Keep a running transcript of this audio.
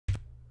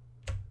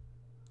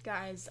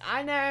Guys,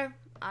 I know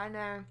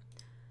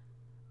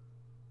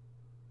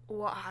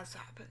what has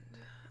happened.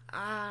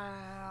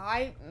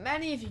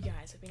 Many of you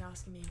guys have been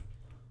asking me,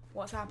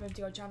 what's happened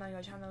to your channel?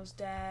 Your channel's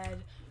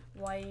dead.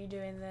 Why are you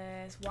doing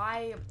this? What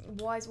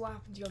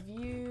happened to your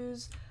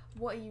views?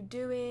 What are you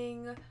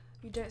doing?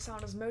 You don't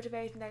sound as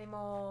motivated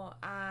anymore.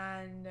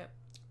 And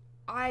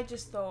I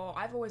just thought,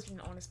 I've always been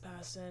an honest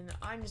person.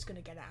 I'm just gonna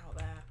get it out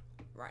there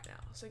right now.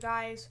 So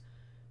guys,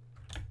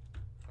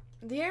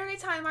 the only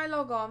time I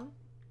log on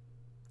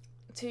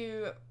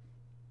to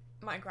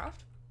Minecraft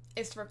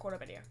is to record a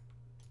video.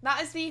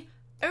 That is the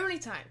only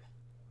time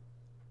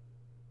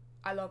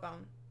I log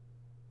on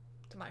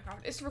to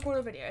Minecraft is to record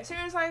a video. As soon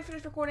as I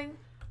finish recording,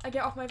 I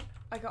get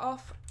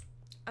off,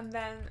 and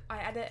then I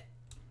edit,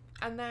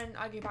 and then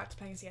I go back to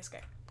playing CS:GO.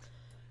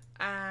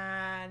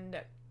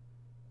 And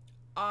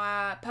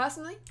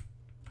personally,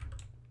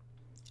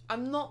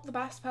 I'm not the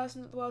best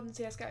person in the world in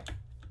CS:GO.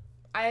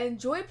 I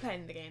enjoy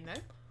playing the game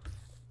though,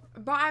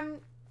 but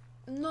I'm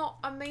not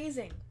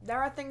amazing.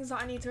 There are things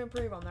that I need to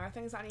improve on. There are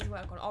things that I need to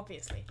work on,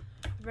 obviously.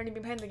 I've only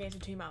been playing the game for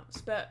 2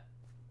 months, but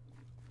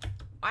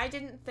I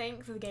didn't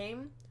think the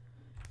game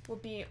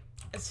would be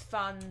as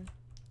fun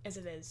as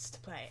it is to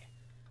play.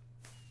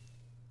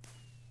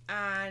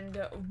 And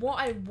what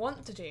I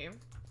want to do,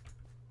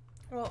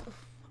 well,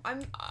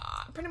 I'm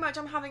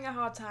having a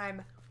hard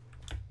time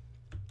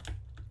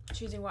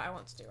choosing what I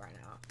want to do right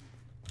now.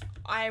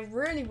 I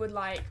really would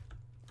like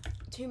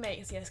to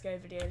make CS:GO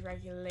videos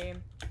regularly,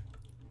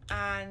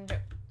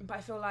 but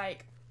I feel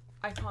like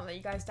I can't let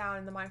you guys down,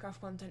 and the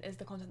Minecraft content is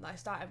the content that I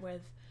started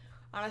with.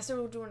 And I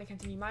still do want to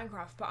continue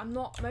Minecraft, but I'm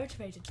not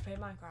motivated to play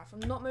Minecraft.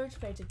 I'm not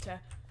motivated to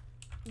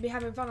be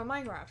having fun on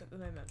Minecraft at the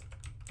moment.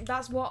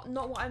 That's not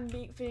what I'm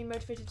feeling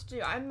motivated to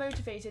do. I'm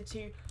motivated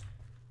to...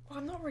 Well,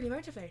 I'm not really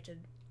motivated,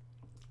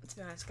 to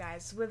be honest,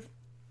 guys.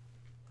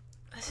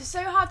 This is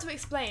so hard to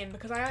explain,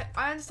 because I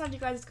understand you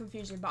guys'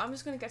 confusion, but I'm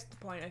just going to get to the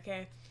point,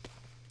 okay?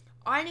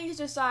 I need to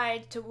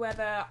decide to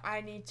whether I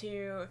need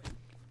to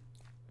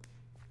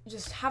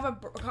just have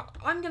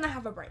I'm going to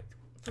have a break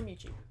from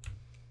YouTube.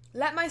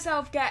 Let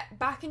myself get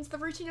back into the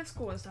routine of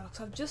school and stuff,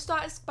 because I've just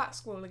started back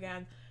school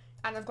again,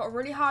 and I've got a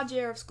really hard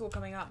year of school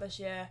coming up this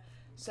year,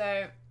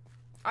 so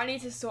I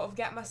need to sort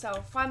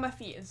of find my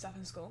feet and stuff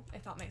in school,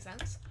 if that makes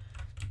sense.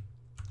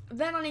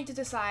 Then I need to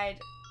decide,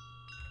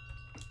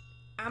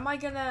 I'm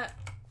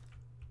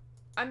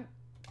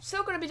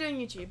still going to be doing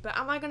YouTube, but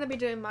am I going to be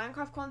doing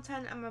Minecraft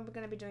content? Am I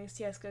going to be doing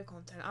CS:GO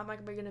content? Am I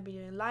going to be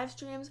doing live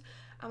streams?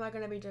 Am I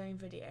going to be doing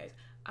videos?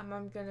 Am I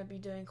going to be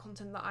doing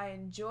content that I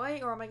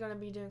enjoy, or am I going to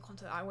be doing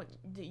content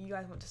that you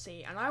guys want to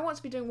see? And I want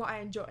to be doing what I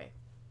enjoy.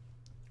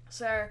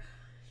 So,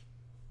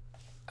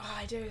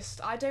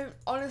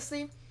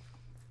 honestly,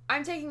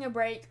 I'm taking a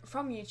break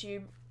from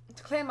YouTube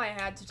to clear my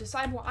head, to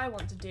decide what I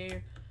want to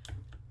do,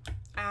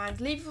 and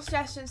leave your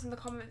suggestions in the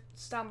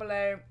comments down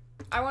below.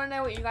 I want to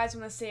know what you guys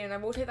want to see, and I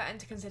will take that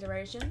into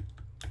consideration.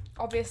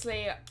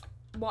 Obviously,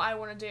 what I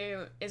want to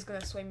do is going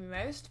to sway me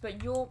most,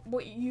 but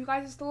what you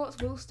guys' thoughts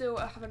will still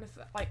have an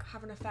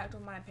effect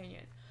on my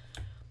opinion.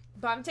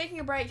 But I'm taking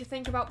a break to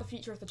think about the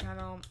future of the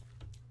channel,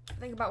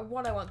 think about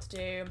what I want to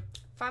do,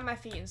 find my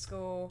feet in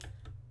school,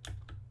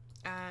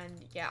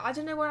 and yeah, I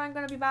don't know when I'm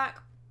going to be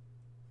back.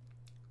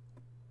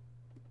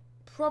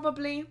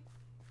 Probably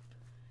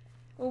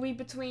will be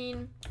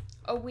between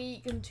a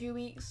week and 2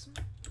 weeks.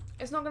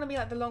 It's not going to be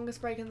like the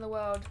longest break in the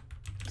world.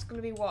 It's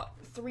going to be, what,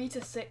 3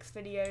 to 6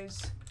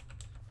 videos.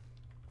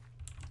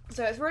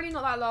 So it's really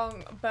not that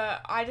long,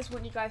 but I just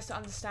want you guys to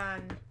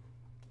understand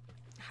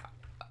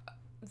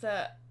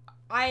that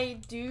I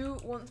do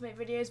want to make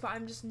videos, but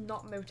I'm just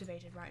not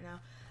motivated right now.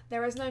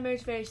 There is no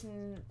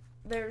motivation,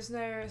 there is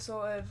no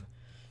sort of...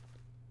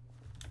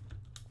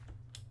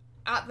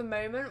 At the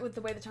moment, with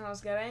the way the channel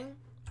is going,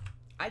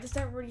 I just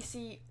don't really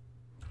see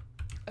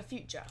a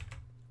future.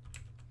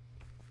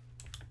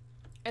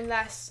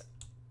 Unless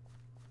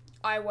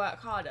I work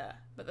harder.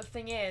 But the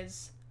thing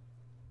is,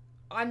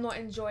 I'm not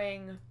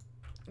enjoying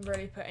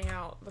really putting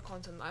out the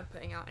content that I'm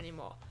putting out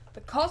anymore.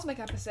 The Cosmic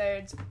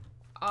episodes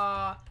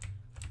are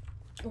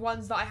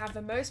ones that I have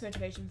the most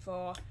motivation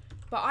for,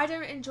 but I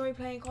don't enjoy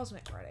playing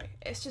Cosmic really.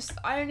 It's just,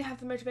 I only have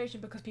the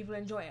motivation because people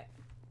enjoy it.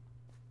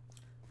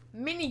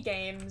 Mini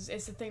games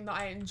is the thing that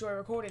I enjoy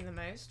recording the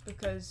most,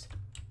 because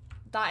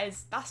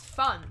that's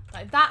fun.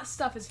 Like, that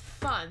stuff is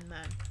fun,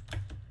 man.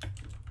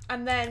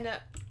 And then,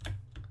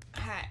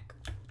 heck,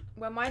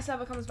 when my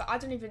server comes back, I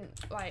don't even,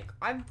 like,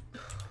 I'm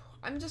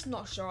just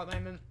not sure at the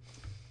moment.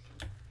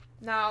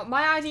 Now,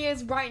 my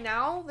ideas right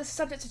now, this is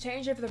subject to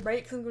change over the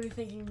break, because I'm going to be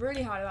thinking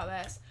really hard about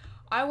this.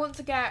 I want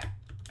to get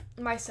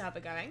my server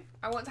going.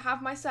 I want to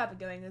have my server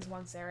going as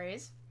one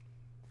series.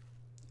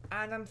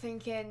 And I'm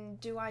thinking,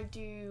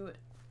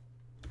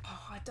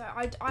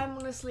 I'm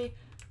honestly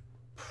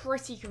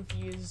pretty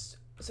confused.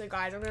 So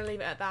guys, I'm going to leave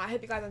it at that. I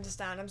hope you guys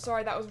understand. I'm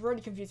sorry, that was a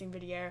really confusing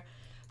video.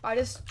 But I'm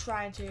just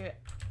trying to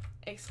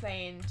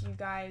explain to you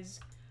guys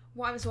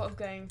what I'm sort of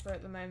going for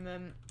at the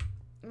moment.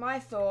 My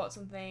thoughts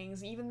on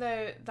things, even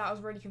though that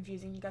was really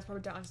confusing, you guys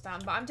probably don't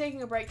understand. But I'm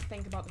taking a break to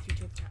think about the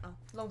future of the channel.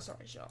 Long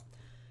story short.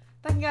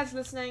 thank you guys for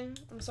listening.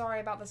 I'm sorry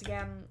about this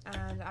again,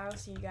 and I will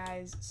see you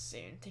guys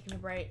soon. Taking a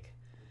break,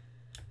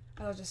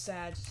 as I just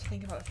said, to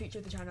think about the future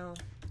of the channel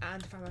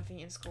and to find my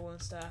feet in school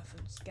and stuff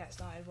and just get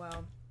started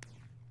well.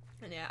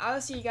 And yeah, I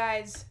will see you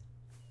guys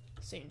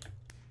soon.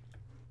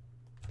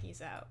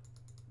 Peace out.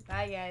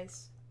 Bye,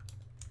 guys.